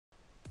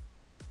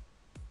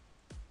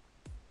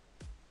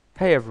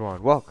Hey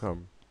everyone,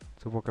 welcome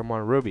to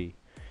Pokemon Ruby.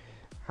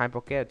 I'm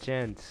Poketchx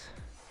and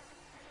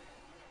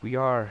we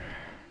are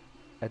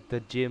at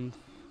the gym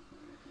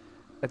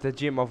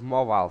of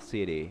Mobile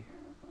City.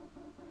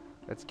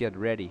 Let's get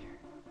ready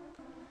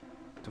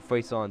to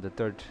face on the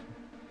third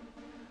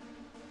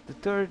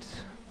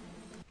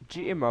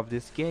gym of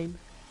this game.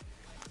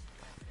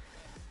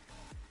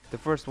 The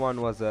first one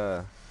was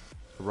a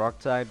rock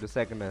type, the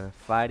second a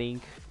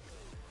fighting,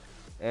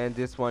 and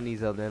this one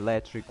is an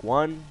electric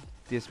one.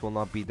 This will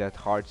not be that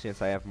hard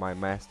since I have my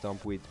mass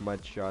stomp with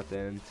mud shot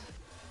and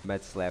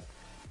med slap.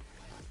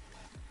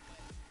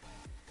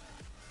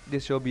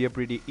 This should be a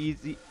pretty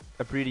easy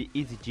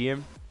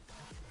gym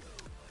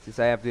since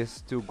I have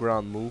these two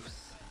ground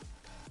moves.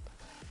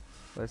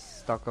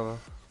 Let's talk about.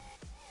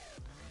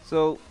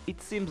 So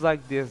it seems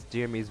like this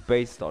gym is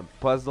based on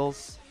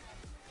puzzles,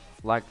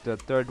 like the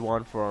third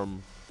one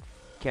from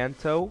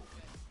Kanto,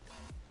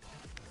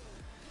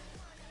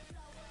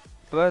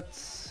 but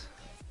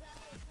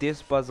this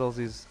puzzles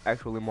is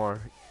actually more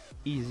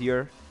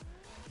easier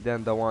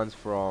than the ones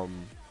from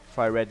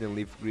Fire Red and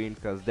Leaf Green,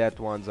 because that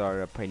ones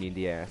are a pain in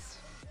the ass.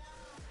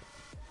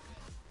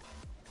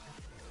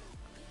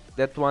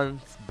 That ones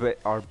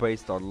are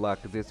based on luck.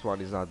 This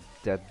one is not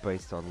that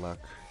based on luck.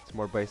 It's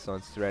more based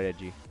on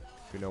strategy,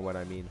 if you know what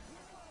I mean.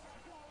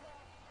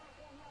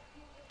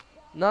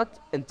 Not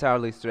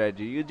entirely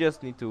strategy. You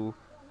just need to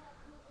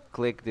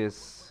click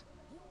this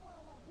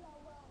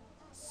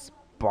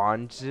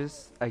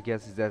sponges. I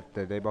guess is that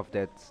the name of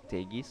that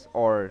thingies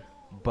or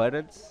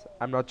buttons.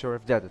 I'm not sure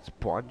if that's a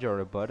sponge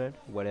or a button.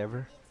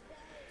 Whatever.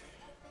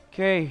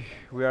 Okay,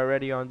 we are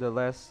ready on the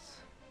last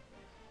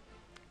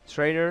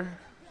trainer.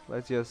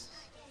 Let's just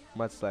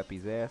mud slap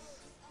his ass.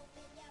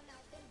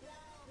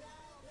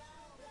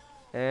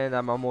 And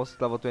I'm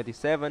almost level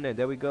 27, and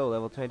there we go,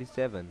 level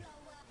 27.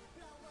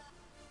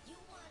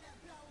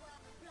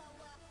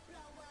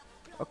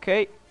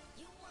 Okay,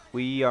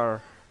 we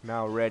are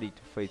now ready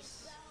to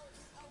face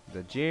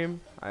the gym.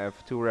 I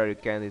have two rare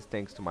candies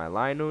thanks to my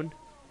Linoon.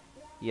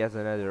 He has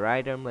another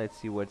item, let's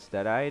see what's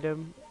that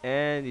item.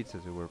 And it's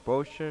a super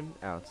potion,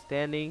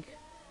 outstanding.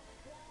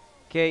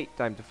 Okay,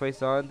 time to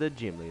face on the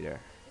gym leader.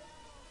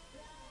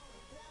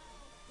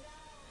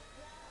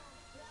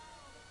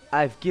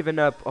 I've given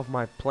up of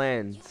my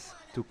plans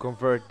to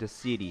convert the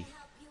city,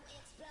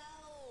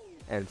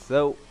 and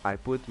so I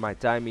put my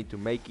time into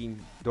making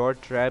door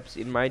traps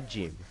in my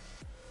gym.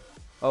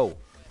 Oh,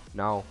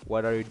 now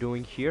what are you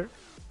doing here?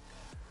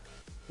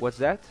 What's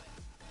that?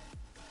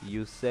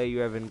 You say you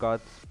haven't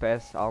got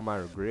past all my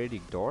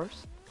regretted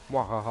doors?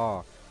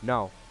 Mwahaha,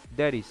 now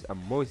that is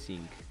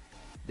amusing.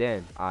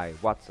 Then I,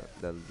 Wattson,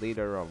 the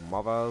leader of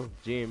Mobile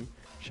Gym,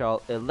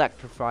 shall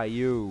electrify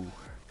you.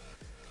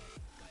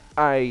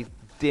 I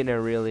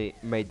didn't really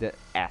make the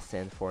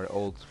accent for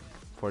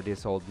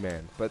this old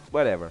man, but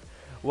whatever.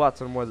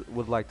 Wattson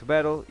would like to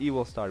battle. He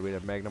will start with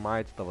a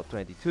Magnemite, level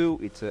 22.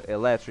 It's a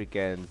electric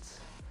and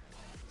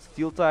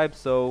steel type,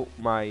 so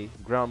my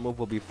ground move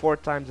will be 4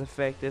 times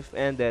effective,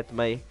 and that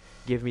may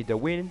give me the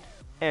win,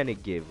 and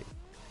it gave it.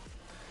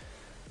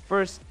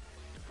 First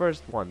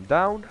one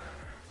down,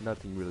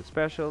 nothing really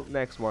special.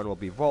 Next one will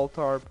be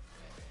Voltorb.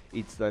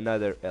 It's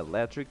another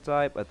electric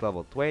type at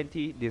level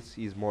 20. This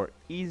is more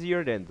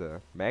easier than the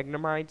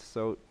Magnemite,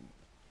 so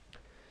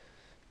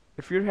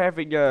if you're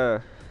having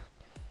a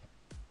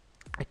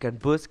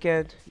boost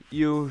can't,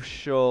 you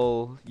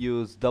shall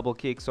use double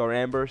kicks or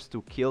embers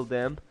to kill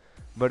them,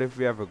 but if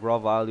you have a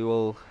Grovyle you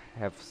will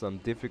have some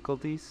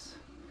difficulties.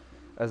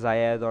 As I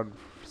had on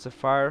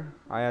Sapphire,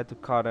 I had to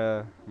cut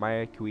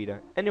my Aquita.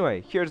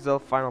 Anyway, here's the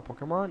final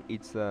Pokemon.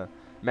 It's a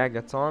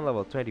Magneton,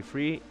 level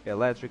 23,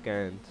 electric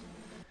and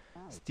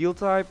steel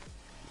type.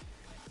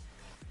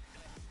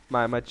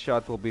 My mud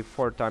shot will be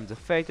 4 times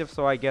effective,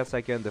 so I guess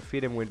I can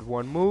defeat him with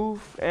one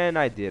move, and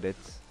I did it.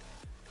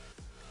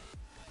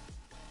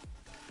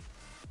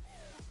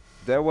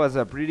 That was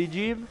a pretty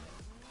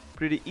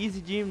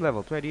easy gym,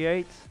 level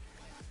 28.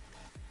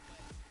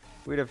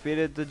 We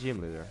defeated the gym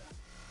leader.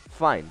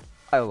 Fine,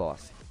 I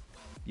lost.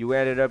 You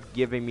ended up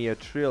giving me a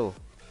thrill.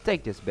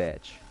 Take this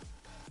badge.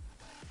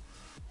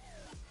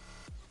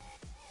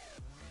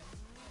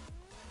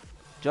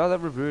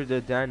 Just reviewed the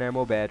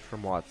Dynamo badge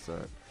from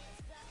Wattson.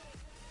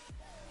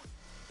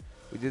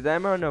 With the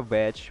Dynamo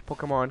badge,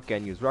 Pokemon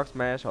can use Rock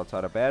Smash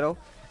outside of battle,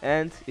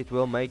 and it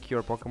will make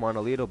your Pokemon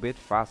a little bit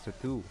faster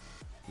too.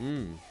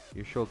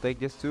 You should take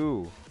this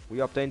too. We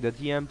obtained the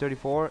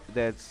DM34,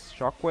 that's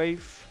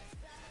Shockwave.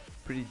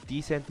 Pretty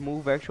decent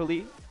move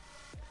actually.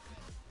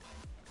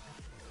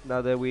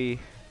 Now that we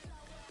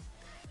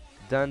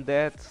done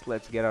that,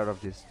 let's get out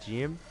of this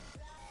gym.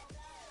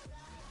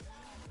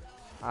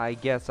 I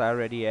guess I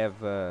already have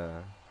the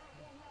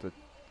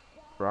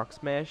Rock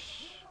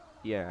Smash.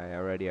 Yeah, I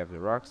already have the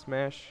Rock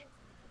Smash.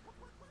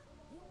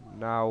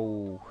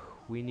 Now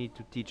we need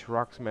to teach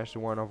Rock Smash to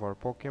one of our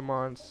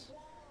Pokemons.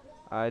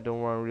 I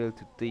don't want really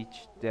to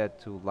teach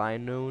that to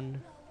Linoon.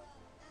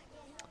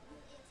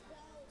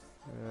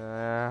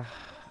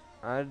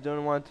 I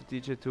don't want to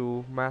teach it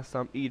to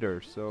Massam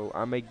either, so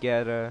I may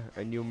get a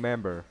new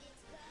member.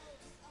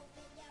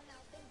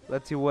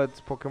 Let's see what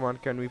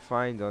Pokemon can we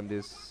find on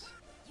this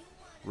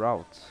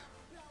route.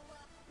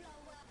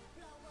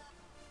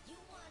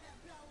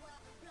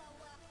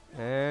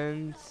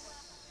 And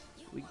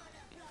we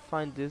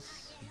find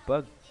this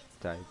bug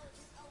type.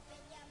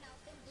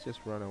 Let's just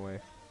run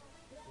away.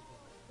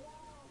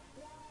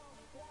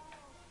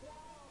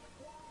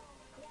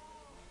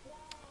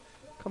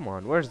 Come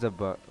on, where's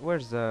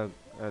the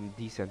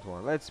decent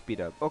one? Let's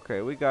speed up.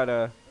 Okay, we got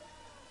a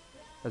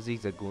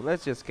Zigzagoon.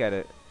 Let's just catch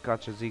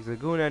a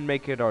Zigzagoon and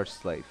make it our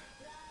slave.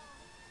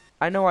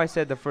 I know I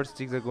said the first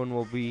Zigzagoon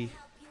will be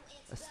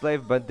a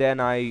slave, but then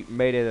I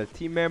made it a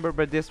team member,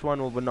 but this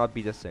one will not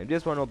be the same.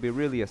 This one will be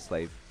really a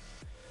slave.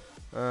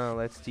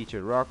 Let's teach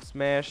it Rock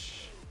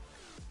Smash.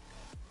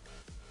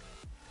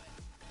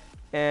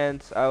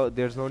 And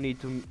there's no need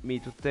to me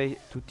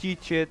to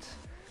teach it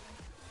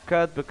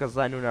Cut, because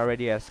Linun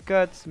already has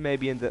cuts.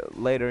 Maybe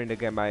later in the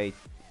game I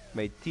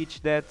may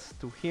teach that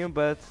to him,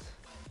 but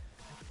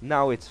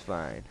now it's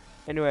fine.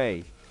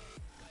 Anyway,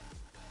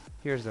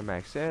 here's the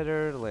max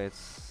header.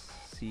 Let's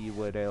see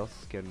what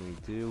else can we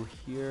do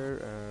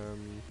here.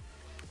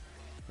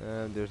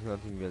 There's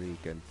nothing really you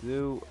can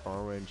do.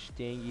 Orange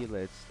thingy,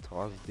 let's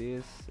toss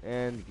this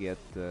and get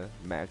the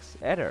max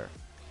header.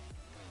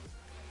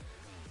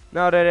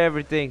 Now that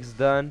everything's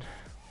done,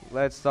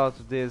 let's start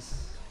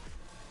this.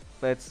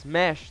 Let's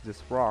smash this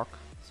rock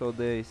so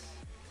this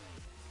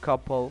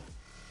couple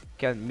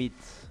can meet.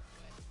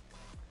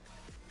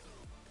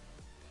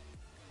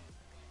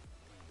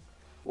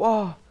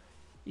 Wow,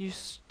 you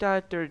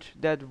started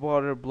that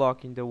water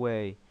block in the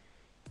way.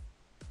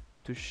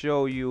 To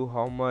show you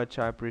how much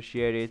I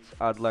appreciate it,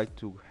 I'd like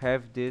to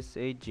have this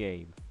a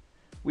gem.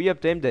 We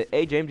obtained the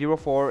a gem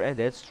 04 and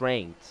that's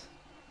strength.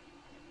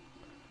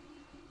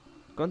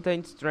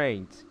 Contains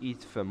strength.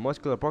 If a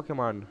muscular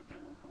Pokemon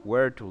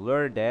were to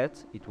learn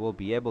that, it will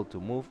be able to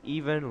move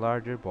even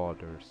larger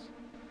boulders.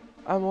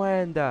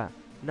 Amanda,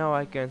 now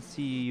I can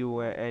see you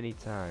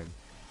anytime.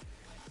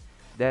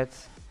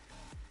 That's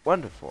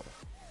wonderful.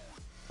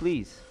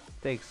 Please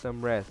take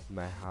some rest in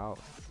my house.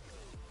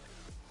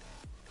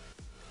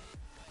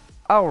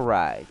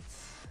 Alright.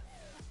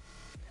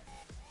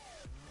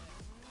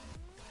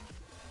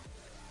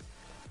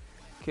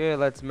 Okay,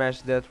 let's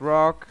smash that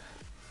rock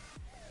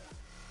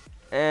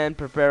and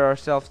prepare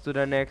ourselves to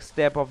the next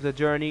step of the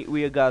journey.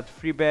 We got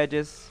 3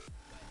 badges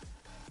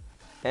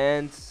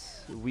and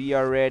we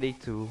are ready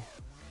to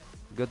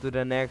go to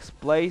the next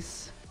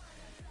place.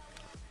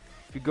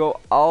 If you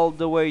go all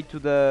the way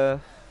to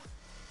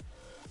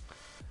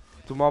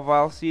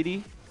Mobile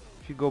City,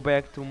 if you go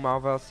back to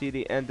Mobile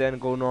City and then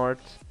go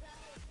north,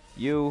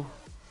 you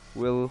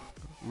will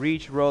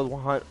reach road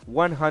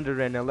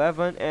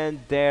 111 and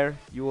there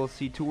you will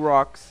see 2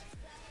 rocks.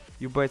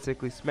 You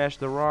basically smash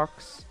the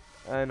rocks.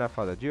 And I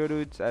found a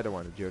Geodude. I don't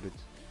want a Geodude.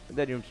 And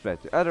then you smash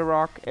the other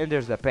rock and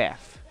there's a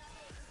path.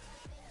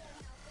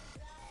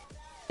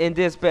 In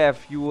this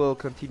path you will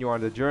continue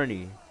on the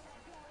journey.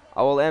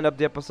 I will end up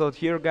the episode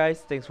here,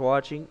 guys. Thanks for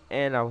watching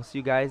and I will see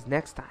you guys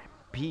next time.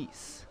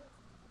 Peace.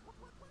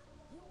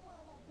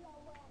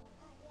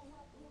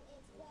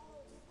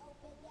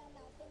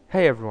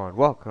 Hey everyone,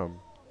 welcome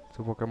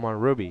to Pokemon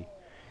Ruby.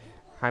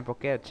 I'm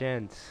Poketchx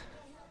and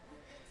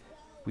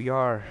we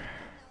are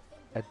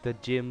at the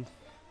gym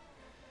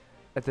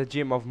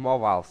of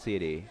Mobile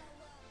City.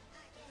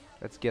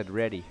 Let's get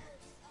ready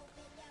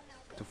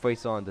to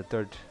face on the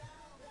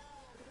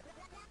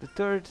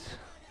third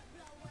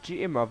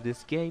gym of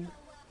this game.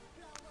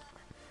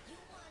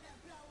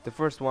 The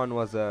first one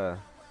was a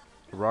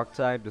rock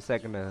type, the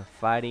second a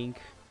fighting,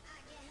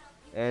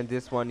 and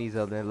this one is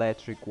an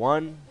electric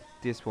one.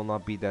 This will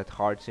not be that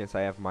hard since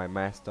I have my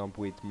Mass Stomp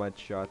with Mud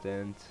Shot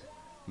and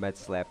Mud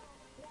Slap.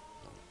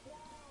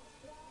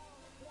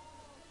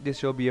 This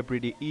should be a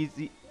pretty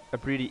easy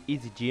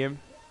gym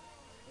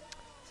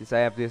since I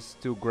have these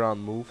 2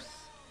 ground moves.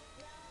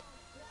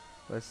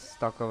 Let's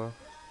talk about.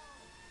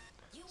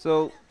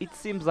 So it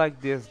seems like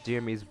this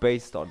gym is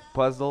based on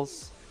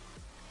puzzles,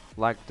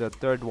 like the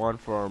third one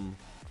from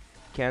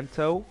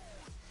Kanto,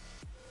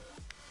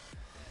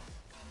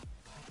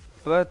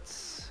 but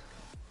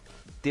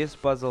this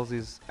puzzles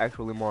is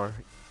actually more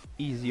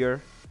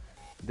easier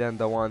than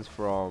the ones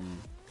from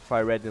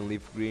Fire Red and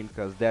Leaf Green,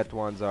 because that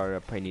ones are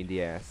a pain in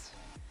the ass.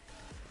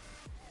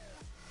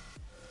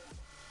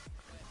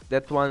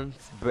 That ones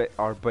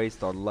are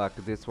based on luck.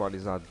 This one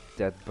is not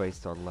that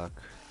based on luck.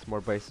 It's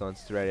more based on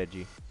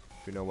strategy,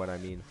 if you know what I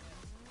mean.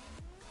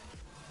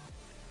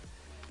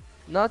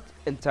 Not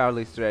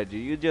entirely strategy.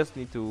 You just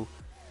need to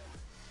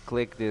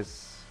click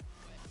this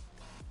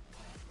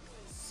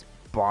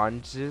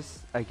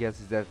sponges, I guess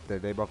is that the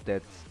name of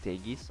that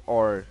thingies,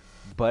 or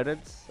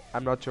buttons.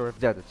 I'm not sure if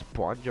that's a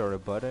sponge or a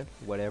button,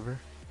 whatever.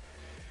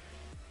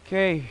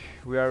 Okay,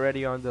 we are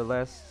ready on the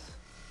last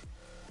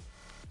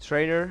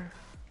trainer.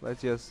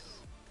 Let's just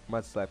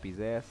mud slap his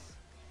ass.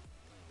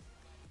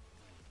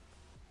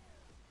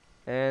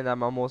 And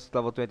I'm almost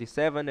level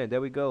 27 and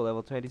there we go,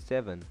 level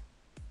 27.